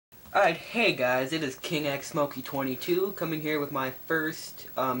Alright, hey guys, it is KINGxSMOKEY22 coming here with my first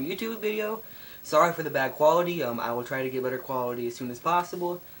YouTube video. Sorry for the bad quality, I will try to get better quality as soon as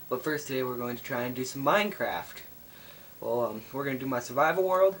possible, but first today we're going to try and do some Minecraft. Well, we're going to do my survival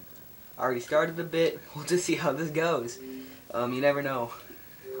world. I already started a bit, we'll just see how this goes. You never know,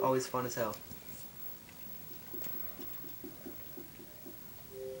 always fun as hell.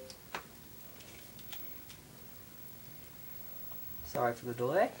 Sorry for the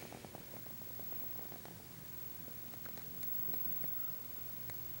delay.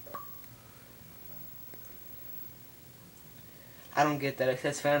 I don't get that. It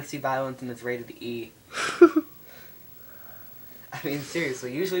says fantasy violence and it's rated E. I mean,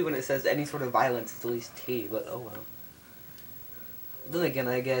 seriously, usually when it says any sort of violence, it's at least T, but oh well. Then again,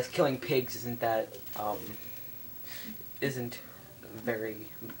 I guess killing pigs isn't very,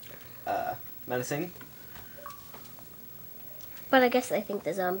 menacing. But I guess I think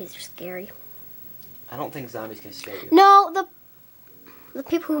the zombies are scary. I don't think zombies can scare you. No, the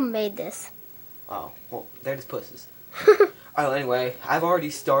people who made this. Oh, well, they're just pussies. Oh, anyway, I've already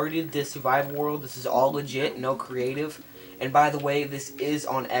started this survival world. This is all legit, no creative. And by the way, this is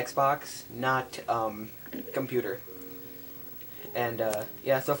on Xbox, not computer. And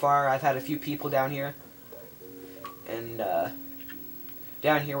yeah, so far I've had a few people down here. And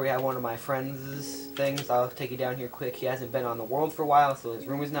down here we have one of my friends' things. I'll take you down here quick. He hasn't been on the world for a while, so his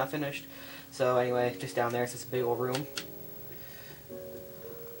room is not finished. So anyway, just down there, it's just a big old room.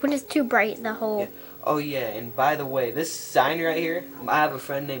 When it's too bright, the whole... Yeah. Oh yeah, and by the way, this sign right here, I have a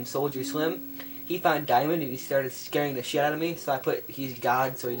friend named Soldier Slim. He found diamond and he started scaring the shit out of me, so I put he's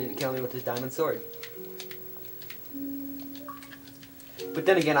God so he didn't kill me with his diamond sword. But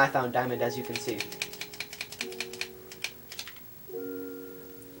then again, I found diamond, as you can see.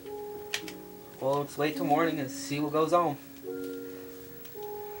 Well, let's wait till morning and see what goes on.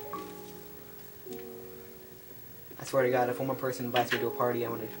 I swear to God, if one more person invites me to a party,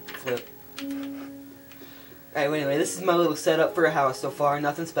 I'm gonna flip. Alright, well, anyway, this is my little setup for a house so far.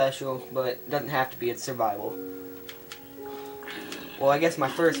 Nothing special, but it doesn't have to be. It's survival. Well, I guess my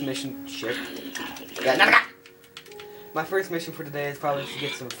first mission... Shit. Yeah, no. My first mission for today is probably to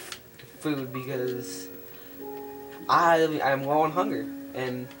get some food, because I'm low on hunger,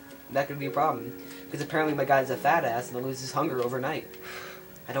 and that could be a problem. Because apparently my guy's a fat ass and loses hunger overnight.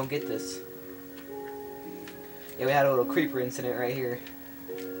 I don't get this. Yeah, we had a little creeper incident right here.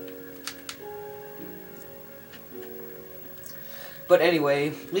 But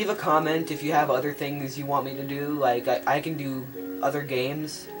anyway, leave a comment if you have other things you want me to do. Like, I can do other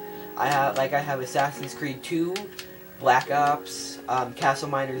games. I have Assassin's Creed 2, Black Ops, Castle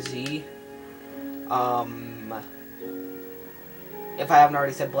Miner Z. If I haven't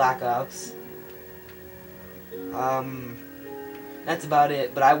already said Black Ops. That's about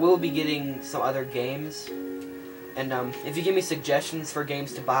it. But I will be getting some other games. And if you give me suggestions for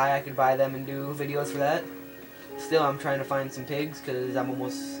games to buy, I could buy them and do videos for that. Still, I'm trying to find some pigs, because I'm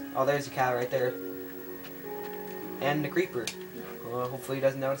almost... Oh, there's a cow right there. And the creeper. Hopefully he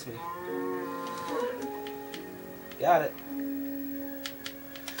doesn't notice me. Got it.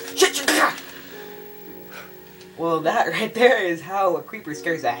 Well, that right there is how a creeper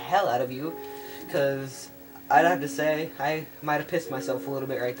scares the hell out of you. Because, I'd have to say, I might have pissed myself a little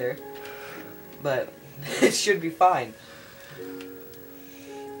bit right there. But, it should be fine.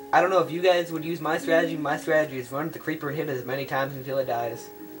 I don't know if you guys would use my strategy. My strategy is run at the creeper and hit it as many times until it dies.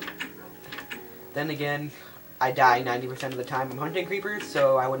 Then again, I die 90% of the time I'm hunting creepers,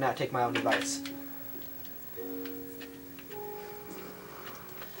 so I would not take my own advice.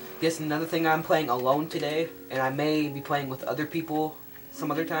 Guess another thing, I'm playing alone today, and I may be playing with other people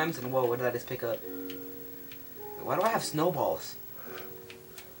some other times. And whoa, what did I just pick up? Why do I have snowballs?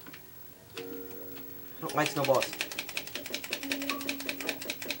 I don't like snowballs.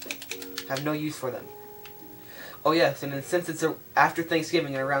 Have no use for them. Oh yes, and then since it's after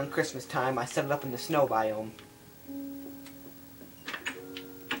Thanksgiving and around Christmas time, I set it up in the snow biome.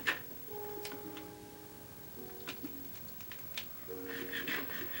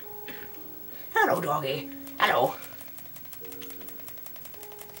 Hello, doggy. Hello.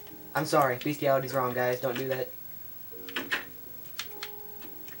 I'm sorry, bestiality's wrong, guys. Don't do that.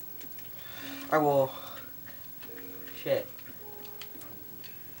 Alright, well... Shit.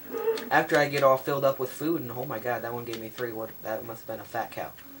 After I get all filled up with food, and oh my god, that one gave me 3. That must have been a fat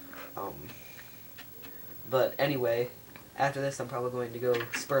cow. But anyway, after this I'm probably going to go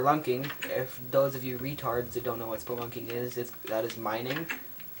spelunking. If those of you retards that don't know what spelunking is, that is mining.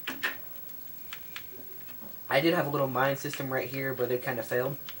 I did have a little mine system right here, but it kind of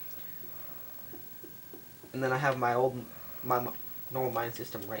failed. And then I have my normal mine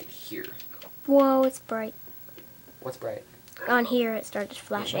system right here. Whoa, it's bright. What's bright? On here, it started You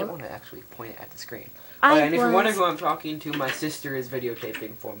flashing. might want to actually point it at the screen. And if you're wondering who I'm talking to, my sister is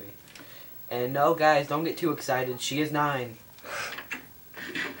videotaping for me. And no, guys, don't get too excited. She is 9.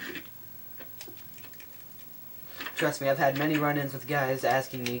 Trust me, I've had many run-ins with guys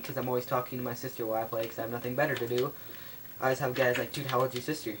asking me, because I'm always talking to my sister while I play, because I have nothing better to do. I always have guys like, dude, how old's your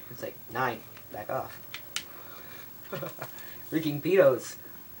sister? It's like, 9. Back off. Freaking pedos.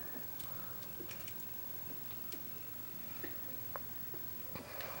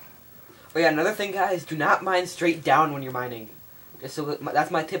 Oh yeah, another thing, guys, do not mine straight down when you're mining. Just so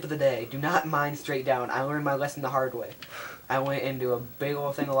that's my tip of the day. Do not mine straight down. I learned my lesson the hard way. I went into a big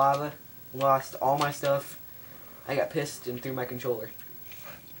old thing of lava, lost all my stuff. I got pissed and threw my controller.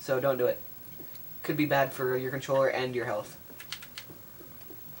 So don't do it. Could be bad for your controller and your health.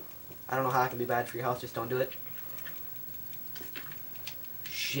 I don't know how it can be bad for your health, just don't do it.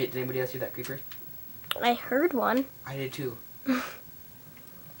 Shit, did anybody else see that creeper? I heard one. I did too.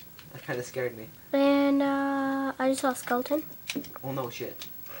 That kind of scared me. And I just saw a skeleton. Oh no, shit.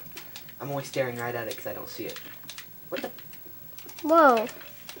 I'm only staring right at it because I don't see it. What the? Whoa.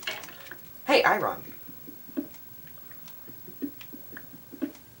 Hey, Iron.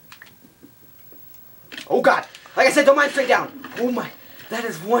 Oh god! Like I said, don't mine straight down! Oh my... That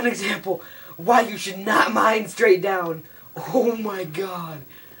is one example why you should not mine straight down. Oh my god.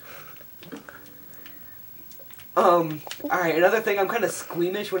 Alright, another thing, I'm kind of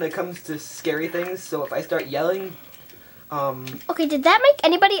squeamish when it comes to scary things, so if I start yelling, Okay, did that make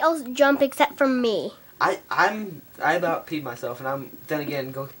anybody else jump except for me? I about peed myself, and then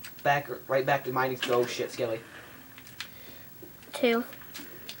again, go right back to mining, oh shit, Skelly. 2.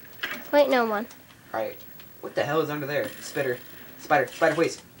 Wait, no, 1. Alright, what the hell is under there? Spider,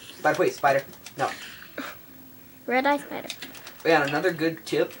 please, spider, no. Red eye spider. Yeah, another good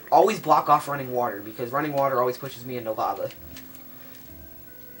tip, always block off running water, because running water always pushes me into lava.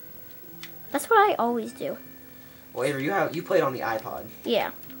 That's what I always do. Well, Avery, you played on the iPod.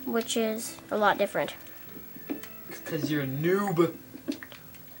 Yeah, which is a lot different. Because you're a noob.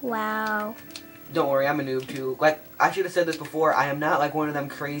 Wow. Don't worry, I'm a noob too. Like, I should have said this before, I am not like one of them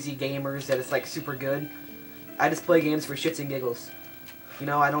crazy gamers that is like super good. I just play games for shits and giggles. You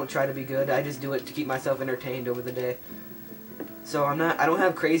know, I don't try to be good, I just do it to keep myself entertained over the day. So I don't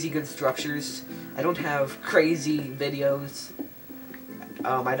have crazy good structures. I don't have crazy videos.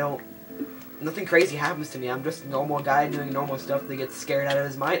 Nothing crazy happens to me. I'm just a normal guy doing normal stuff that gets scared out of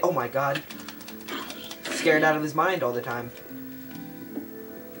his mind. Oh my god. Scared out of his mind all the time.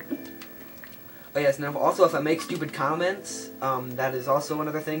 Oh yes, and also if I make stupid comments, that is also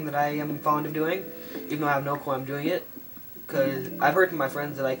another thing that I am fond of doing. Even though I have no clue I'm doing it. Because I've heard from my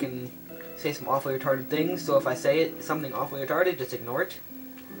friends that I can say some awfully retarded things, so if I say something awfully retarded, just ignore it.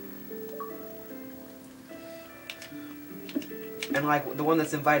 And like the one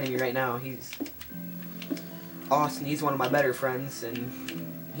that's inviting me right now, he's Austin, he's one of my better friends,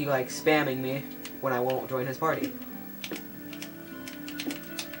 and he likes spamming me when I won't join his party.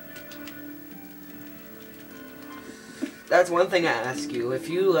 That's one thing I ask you. If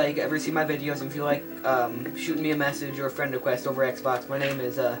you like ever see my videos and feel like shooting me a message or a friend request over Xbox, my name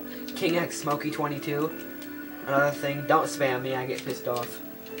is KINGxSMOKEY 22. Another thing, don't spam me, I get pissed off.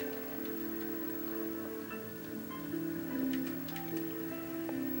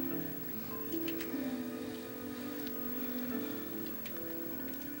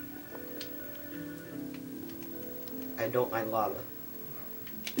 I don't like lava.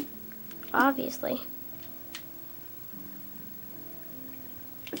 Obviously.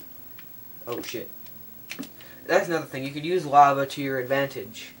 Oh shit. That's another thing, you could use lava to your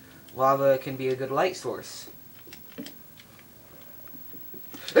advantage. Lava can be a good light source.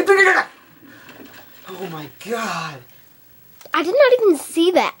 Oh my god! I did not even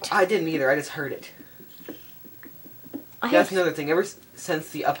see that. I didn't either, I just heard it. That's another thing, ever since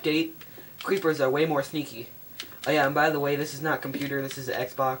the update, creepers are way more sneaky. Oh yeah, and by the way, this is not computer, this is the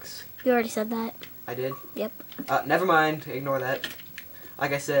Xbox. You already said that. I did? Yep. Never mind, ignore that.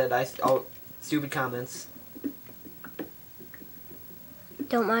 Like I said, stupid comments.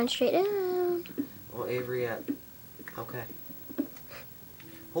 Don't mind straight down. Well, Avery, okay.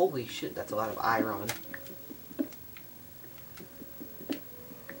 Holy shit, that's a lot of iron.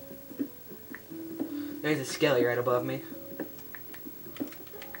 There's a skelly right above me.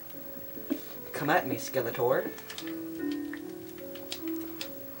 Come at me, Skeletor.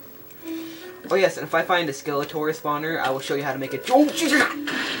 Oh yes, and if I find a Skeletor spawner, I will show you how to make it. Oh, Jesus!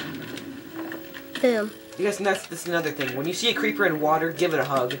 Boom. Yes, and this is another thing. When you see a creeper in water, give it a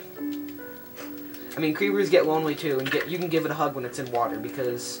hug. I mean, creepers get lonely too, and you can give it a hug when it's in water,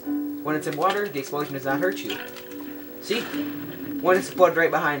 because when it's in water, the explosion does not hurt you. See? One exploded right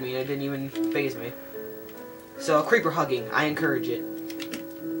behind me, and it didn't even faze me. So, creeper hugging, I encourage it.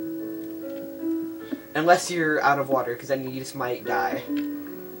 Unless you're out of water, because then you just might die.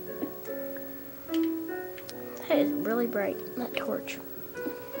 That is really bright, that torch.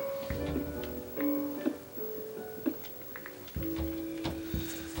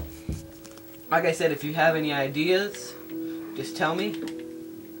 Like I said, if you have any ideas, just tell me.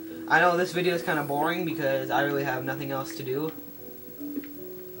 I know this video is kind of boring because I really have nothing else to do.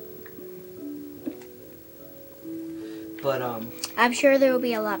 But, I'm sure there will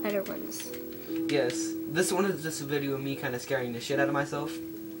be a lot better ones. yes. This one is just a video of me kind of scaring the shit out of myself.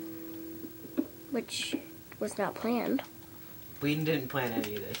 Which was not planned. We didn't plan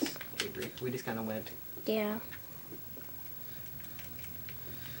any of this, Avery. We just kind of went. Yeah.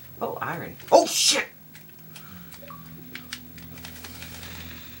 Oh, iron. Oh, shit!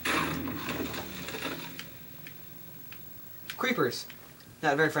 Creepers.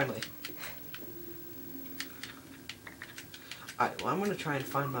 Not very friendly. Alright, well, I'm going to try and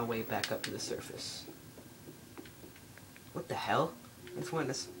find my way back up to the surface. What the hell? I just wanted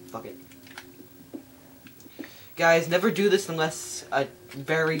this. Fuck it. Guys, never do this unless a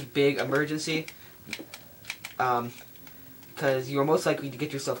very big emergency. Because you're most likely to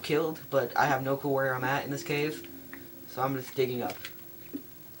get yourself killed, but I have no clue where I'm at in this cave. So I'm just digging up.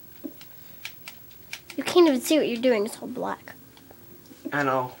 You can't even see what you're doing, it's all black. I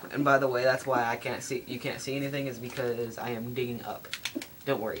know, and by the way, that's why I can't see. You can't see anything is because I am digging up.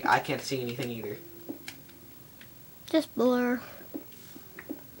 Don't worry, I can't see anything either. Just blur.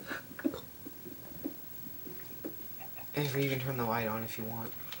 Avery, you can turn the light on if you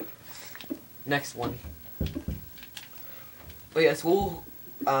want. Next one. Oh yes, we'll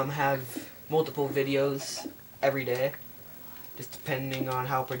have multiple videos every day, just depending on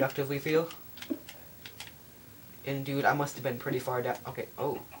how productive we feel. And dude, I must have been pretty far down. Okay,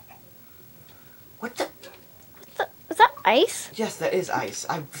 oh. What the? Is that ice? Yes, that is ice.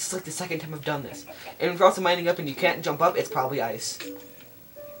 It's like the second time I've done this. And if you're also mining up and you can't jump up, it's probably ice.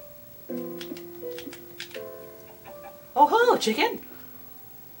 Oh, hello, chicken!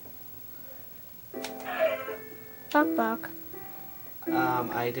 Bok bok.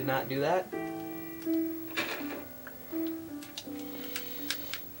 I did not do that.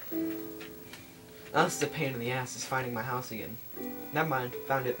 That's the pain in the ass is finding my house again. Never mind,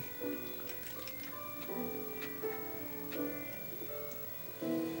 found it.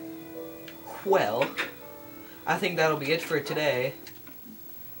 Well, I think that'll be it for today.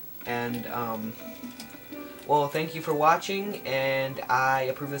 And, well, thank you for watching, and I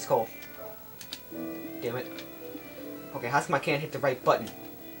approve this call. Damn it. Okay, how come I can't hit the right button?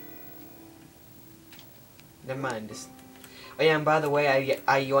 Never mind, just... Oh yeah, and by the way,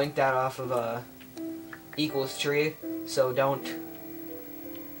 I yoinked that off of, equals tree, so don't...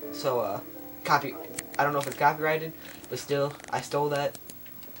 So, copy... I don't know if it's copyrighted, but still, I stole that.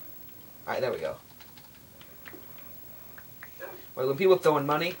 Alright, there we go. Wait, when people are throwing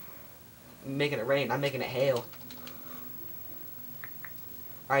money, I'm making it rain, I'm making it hail.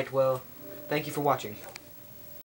 Alright, well, thank you for watching.